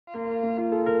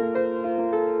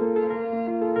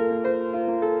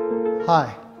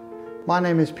Hi, my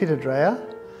name is Peter Dreyer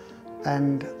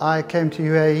and I came to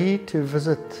UAE to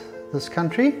visit this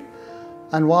country,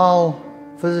 and while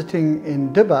visiting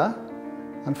in Dibba,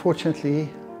 unfortunately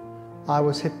I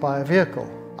was hit by a vehicle.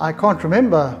 I can't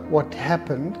remember what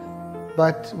happened,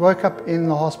 but woke up in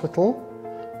the hospital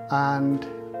and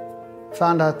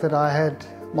found out that I had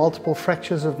multiple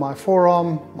fractures of my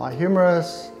forearm, my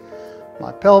humerus,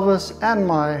 my pelvis and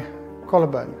my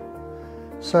collarbone.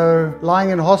 So lying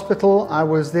in hospital, I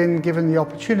was then given the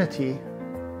opportunity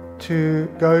to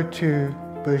go to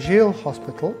Burjeel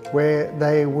Hospital, where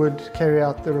they would carry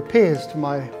out the repairs to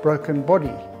my broken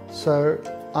body. So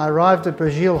I arrived at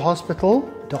Burjeel Hospital.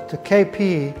 Dr.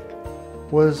 KP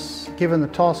was given the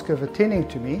task of attending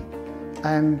to me,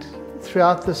 and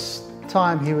throughout this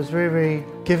time he was very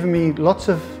giving me lots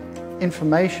of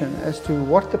information as to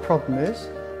what the problem is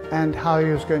and how he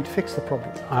was going to fix the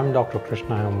problem. I'm Dr.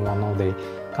 Krishna. I'm one of the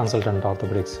consultant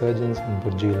orthopedic surgeons in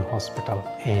Burjeel Hospital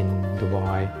in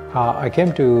Dubai. I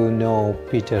came to know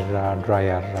Peter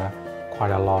Dreyer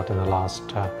quite a lot in the last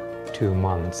 2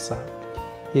 months.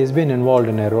 He has been involved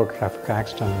in a road traffic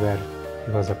accident where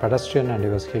he was a pedestrian and he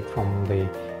was hit from the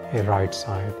right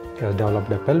side. He has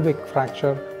developed a pelvic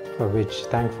fracture, for which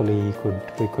thankfully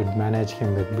we could manage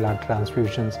him with blood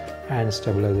transfusions and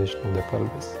stabilization of the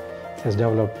pelvis. He has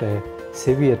developed a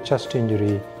severe chest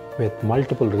injury with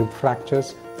multiple rib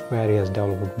fractures, where he has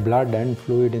developed blood and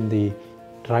fluid in the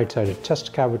right-sided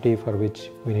chest cavity, for which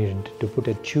we needed to put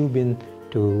a tube in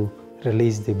to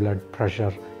release the blood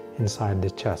pressure inside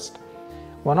the chest.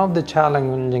 One of the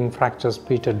challenging fractures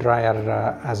Peter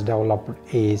Dreyer has developed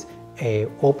is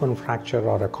an open fracture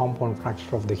or a compound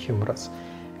fracture of the humerus.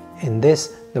 In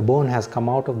this, the bone has come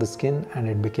out of the skin and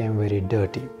it became very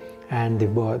dirty, and the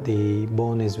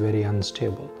bone is very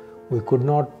unstable. We could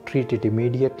not treat it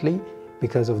immediately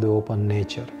because of the open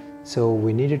nature. So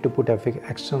we needed to put an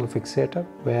external fixator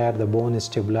where the bone is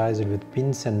stabilized with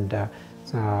pins and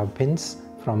pins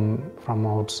from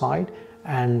outside,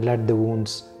 and let the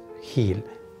wounds heal.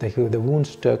 The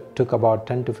wounds took about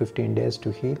 10 to 15 days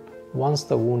to heal. Once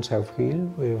the wounds have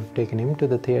healed, we've taken him to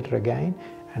the theater again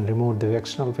and removed the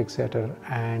external fixator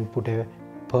and put a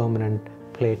permanent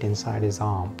plate inside his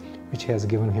arm, which has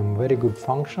given him very good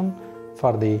function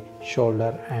for the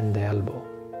shoulder and the elbow.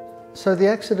 So the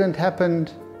accident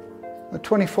happened the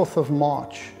 24th of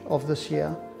March of this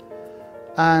year,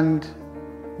 and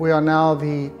we are now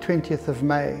the 20th of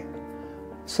May.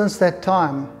 Since that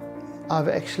time, I've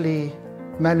actually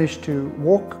managed to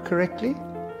walk correctly.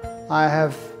 I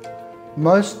have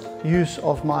most use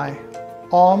of my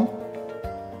arm,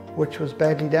 which was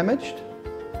badly damaged.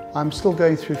 I'm still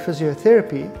going through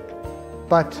physiotherapy,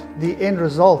 but the end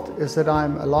result is that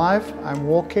I'm alive, I'm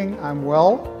walking, I'm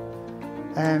well,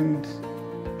 and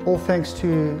all thanks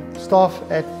to staff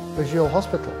at Burjeel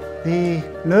Hospital. The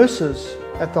nurses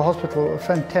at the hospital are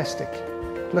fantastic,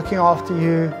 looking after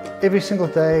you every single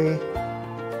day.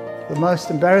 The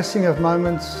most embarrassing of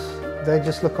moments, they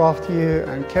just look after you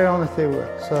and carry on with their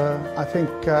work. So I think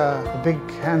a big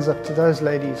hands up to those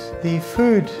ladies. The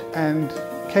food and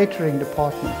catering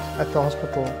department at the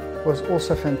hospital was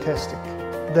also fantastic.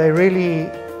 They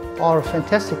really are a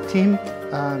fantastic team.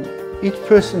 Each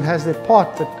person has their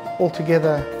part, but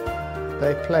altogether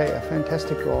they play a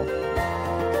fantastic role.